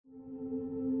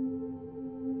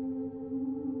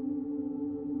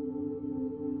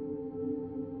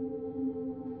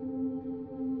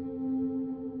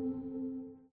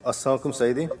As-salamu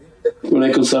Sayyidi.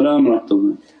 Walaikum salam wa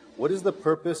rahmatullah. What is the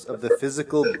purpose of the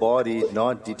physical body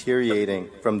not deteriorating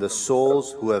from the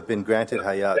souls who have been granted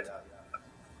hayat?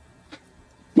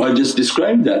 I just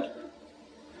described that.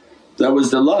 That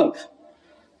was the love.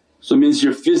 So it means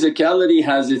your physicality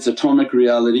has its atomic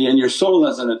reality and your soul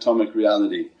has an atomic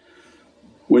reality.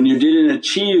 When you didn't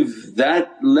achieve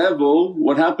that level,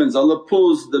 what happens? Allah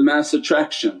pulls the mass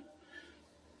attraction.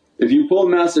 If you pull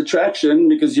mass attraction,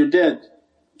 because you're dead,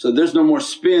 so there's no more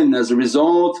spin. As a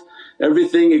result,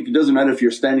 everything, it doesn't matter if you're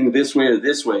standing this way or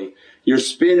this way, your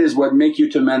spin is what make you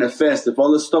to manifest. If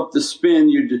Allah stopped the spin,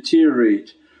 you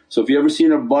deteriorate. So if you ever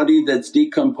seen a body that's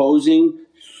decomposing,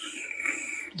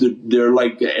 they're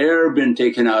like air been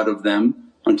taken out of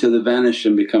them until they vanish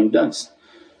and become dust,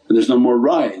 and there's no more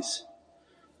rise.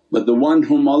 But the one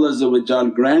whom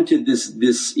Allah granted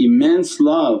this immense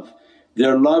love,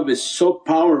 their love is so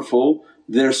powerful,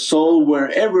 their soul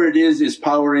wherever it is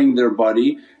powering their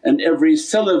body, and every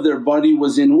cell of their body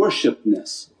was in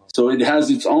worshipness. So it has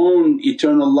its own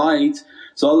eternal light,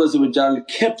 so Allah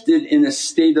kept it in a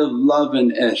state of love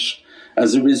and ishq.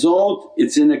 As a result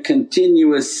it's in a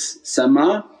continuous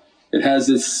sama, it has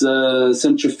its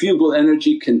centrifugal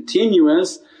energy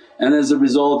continuous, and as a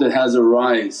result it has a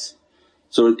rise.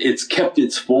 So it's kept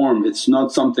its form, it's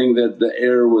not something that the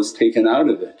air was taken out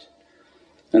of it.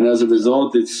 And as a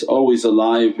result it's always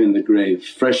alive in the grave,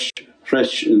 fresh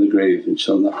in the grave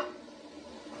inshaAllah.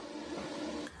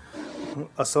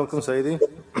 As-salamu Sayyidi.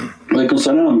 Walaikum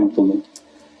salam wa rahmatullah.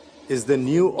 Is the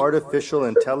new artificial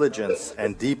intelligence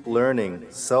and deep learning,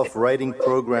 self-writing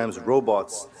programs,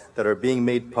 robots that are being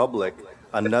made public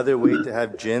another way to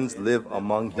have jinns live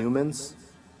among humans?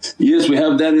 Yes, we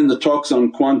have that in the talks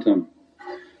on quantum.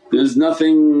 There's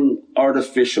nothing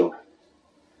artificial.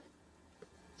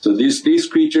 So these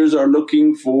creatures are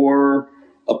looking for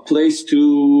a place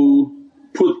to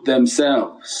put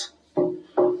themselves,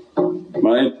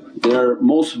 right? Their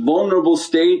most vulnerable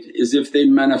state is if they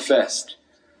manifest,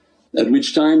 at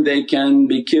which time they can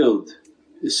be killed.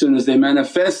 As soon as they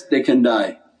manifest they can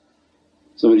die.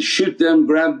 So we shoot them,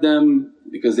 grab them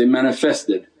because they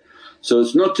manifested. So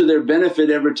it's not to their benefit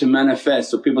ever to manifest.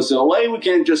 So people say, oh, why we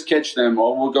can't just catch them?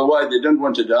 Or we'll go, why? They don't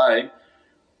want to die,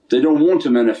 they don't want to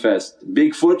manifest.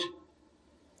 Bigfoot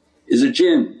is a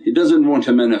jinn, he doesn't want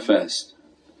to manifest,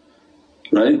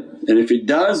 right? And if he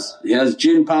does, he has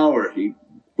jinn power, he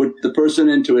put the person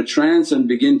into a trance and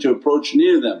begin to approach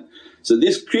near them. So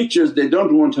these creatures they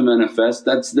don't want to manifest,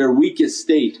 that's their weakest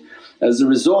state. As a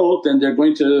result then they're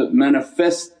going to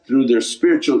manifest through their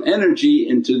spiritual energy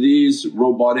into these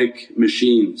robotic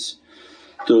machines.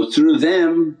 So through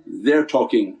them they're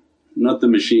talking, not the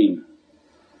machine.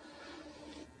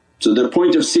 So their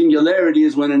point of singularity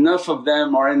is when enough of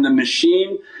them are in the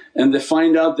machine and they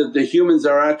find out that the humans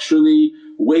are actually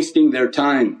wasting their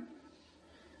time.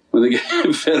 When they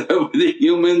get fed up with the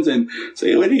humans and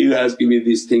say, what are you asking me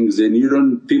these things and you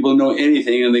don't… people know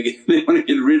anything, and they want to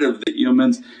get rid of the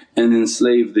humans and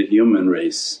enslave the human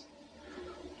race.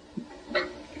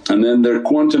 And then their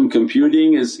quantum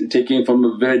computing is taking from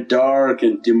a very dark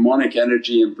and demonic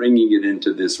energy and bringing it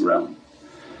into this realm.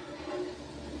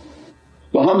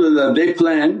 Alhamdulillah, they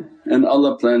plan and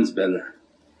Allah plans better.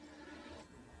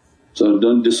 So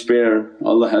don't despair,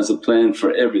 Allah has a plan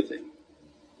for everything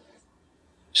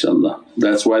inshaAllah.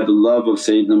 That's why the love of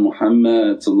Sayyidina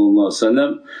Muhammad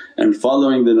and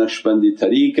following the Naqshbandi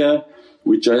tariqah,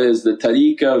 which is the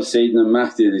tariqah of Sayyidina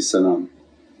Mahdi.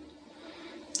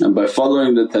 And by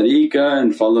following the tariqah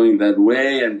and following that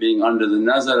way and being under the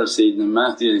nazar of Sayyidina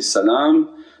Mahdi,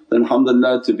 then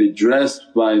alhamdulillah to be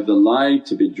dressed by the light,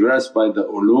 to be dressed by the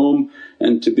ulum,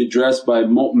 and to be dressed by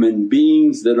mu'min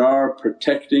beings that are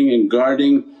protecting and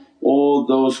guarding all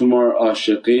those whom are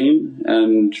ashiqeen,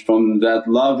 and from that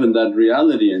love and that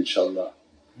reality inshaAllah.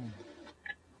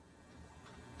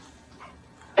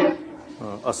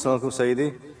 As-salamu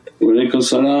Sayyidi. Walaikum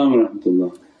salam wa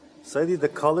rahmatullah. Sayyidi, the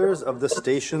colours of the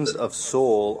stations of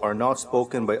soul are not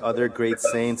spoken by other great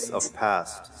saints of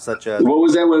past such as… What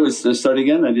was that? Let's start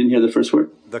again, I didn't hear the first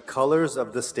word. The colours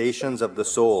of the stations of the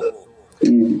soul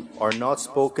are not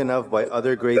spoken of by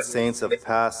other great saints of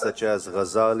past such as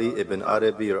Ghazali, Ibn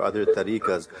Arabi or other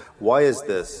tariqas. Why is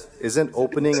this? Isn't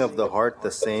opening of the heart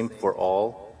the same for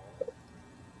all?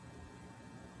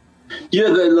 Yeah,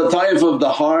 the lataif of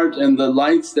the heart and the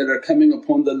lights that are coming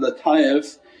upon the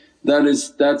lataif,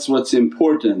 that's what's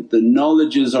important. The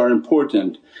knowledges are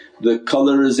important, the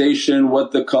colorization,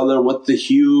 what the colour, what the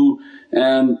hue,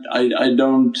 and I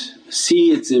don't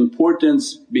see its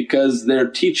importance because their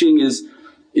teaching is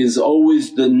is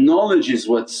always the knowledge is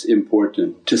what's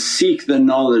important, to seek the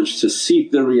knowledge, to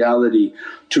seek the reality,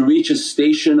 to reach a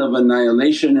station of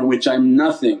annihilation in which I'm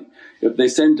nothing. If they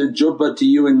sent a jubba to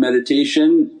you in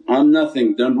meditation, I'm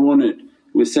nothing, don't want it.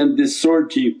 We sent this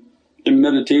sword to you in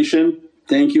meditation,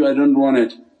 thank you, I don't want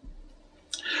it.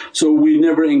 So we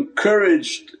never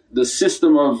encouraged the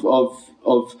system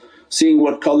of seeing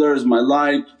what colour is my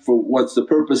light, for what's the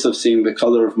purpose of seeing the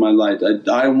colour of my light.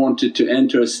 I wanted to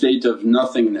enter a state of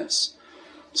nothingness.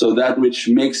 So that which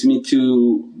makes me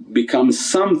to become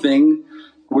something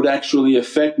would actually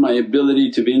affect my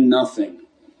ability to be nothing.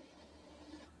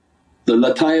 The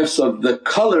lataifs of the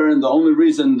colour, and the only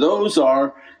reason those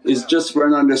are is just for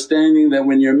an understanding that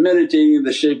when you're meditating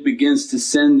the shaykh begins to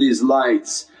send these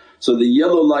lights. So the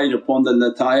yellow light upon the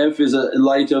lataif is a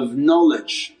light of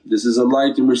knowledge. This is a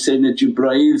light in which Sayyidina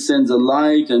Jibreel sends a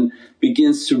light and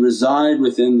begins to reside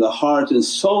within the heart and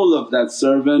soul of that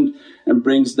servant and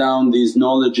brings down these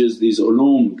knowledges, these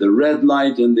ulum, the red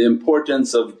light and the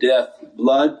importance of death,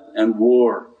 blood and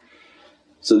war.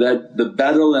 So that the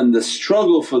battle and the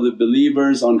struggle for the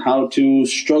believers on how to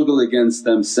struggle against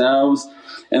themselves,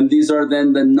 and these are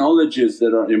then the knowledges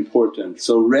that are important.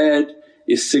 So red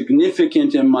is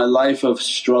significant in my life of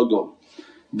struggle.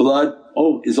 Blood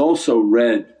is also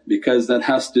red because that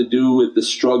has to do with the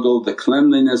struggle, the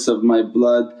cleanliness of my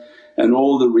blood and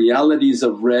all the realities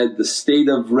of red. The state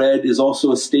of red is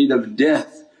also a state of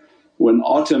death. When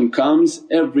autumn comes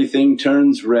everything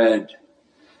turns red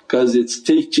because it's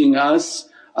teaching us,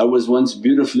 I was once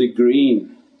beautifully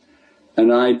green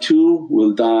and I too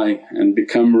will die and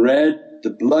become red. The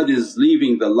blood is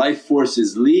leaving, the life force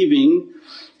is leaving,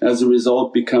 as a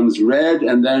result becomes red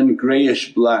and then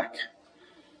greyish black.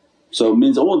 So it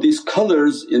means all these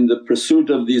colours in the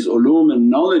pursuit of these ulum and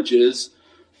knowledges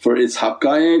for its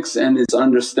haqqaiqs and its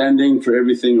understanding for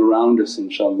everything around us,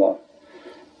 inshaAllah.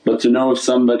 But to know if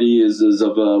somebody is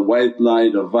of a white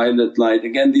light or violet light,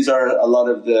 again these are a lot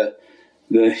of the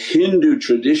Hindu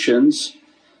traditions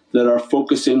that are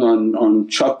focusing on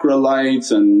chakra lights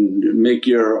and make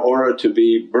your aura to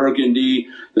be burgundy,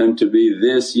 then to be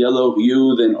this yellow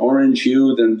hue, then orange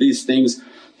hue, then these things,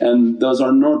 and those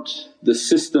are not the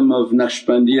system of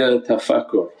Naqshbandiya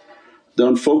tafakkur.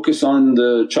 Don't focus on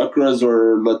the chakras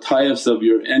or lataifs of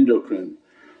your endocrine,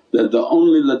 that the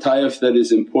only lataif that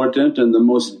is important and the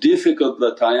most difficult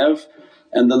lataif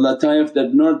and the lataif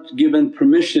that not given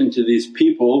permission to these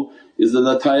people is the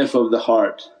lataif of the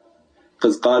heart.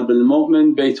 Because qalbul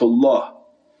mu'min baytullah,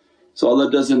 so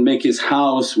Allah doesn't make His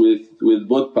house with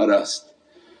butt parast.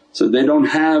 So they don't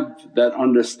have that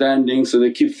understanding, so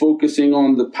they keep focusing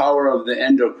on the power of the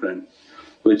endocrine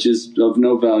which is of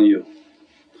no value.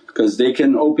 Because they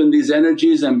can open these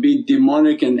energies and be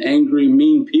demonic and angry,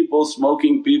 mean people,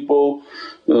 smoking people,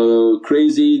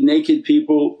 crazy, naked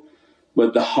people.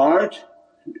 But the heart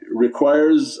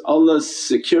requires Allah's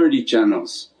security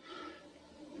channels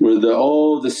where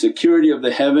all the security of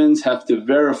the heavens have to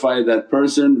verify that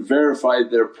person, verify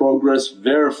their progress,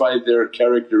 verify their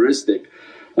characteristic.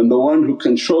 And the one who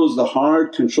controls the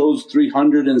heart controls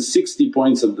 360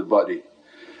 points of the body,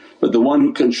 but the one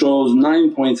who controls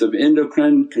 9 points of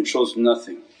endocrine controls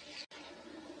nothing.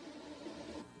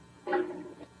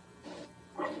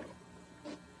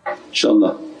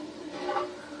 InshaAllah.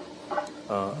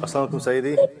 As-salamu alaykum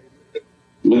Sayyidi.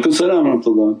 Walaikum salam wa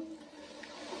rahmatullah.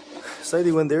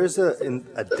 Sayyidi, when there is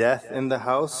a death in the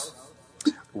house,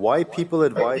 why people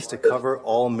advise to cover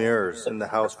all mirrors in the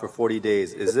house for 40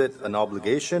 days? Is it an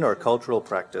obligation or a cultural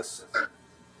practice?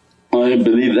 I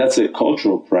believe that's a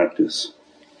cultural practice.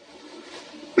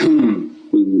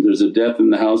 When there's a death in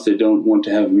the house they don't want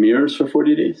to have mirrors for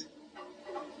 40 days.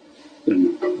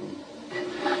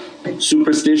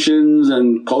 Superstitions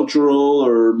and cultural,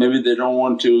 or maybe they don't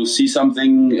want to see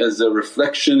something as a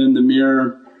reflection in the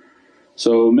mirror.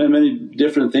 So many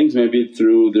different things, maybe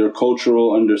through their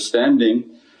cultural understanding,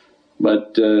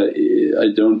 but I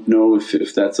don't know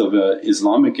if that's of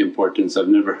Islamic importance. I've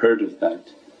never heard of that,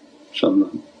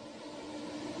 inshaAllah.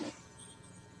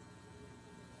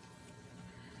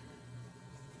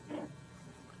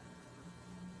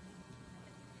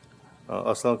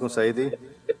 As-salamu alaykum Sayyidi.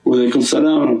 Walaikum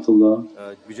salam wa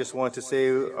rahmatullah. We just wanted to say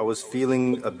I was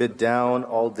feeling a bit down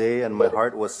all day and my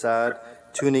heart was sad.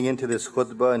 Tuning into this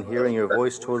khutbah and hearing your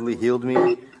voice totally healed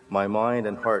me, my mind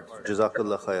and heart.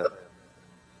 Jazakallah khair.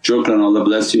 Shukran, Allah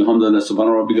bless you. Alhamdulillah,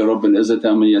 subhana rabbika rabbil izzati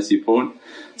amma yasifoon.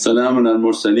 Salaamun al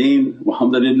mursaleen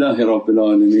walhamdulillahi rabbil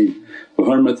alameen. Bi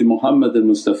hurmati Muhammad al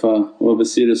Mustafa wa bi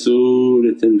siri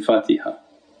Surat al Fatiha.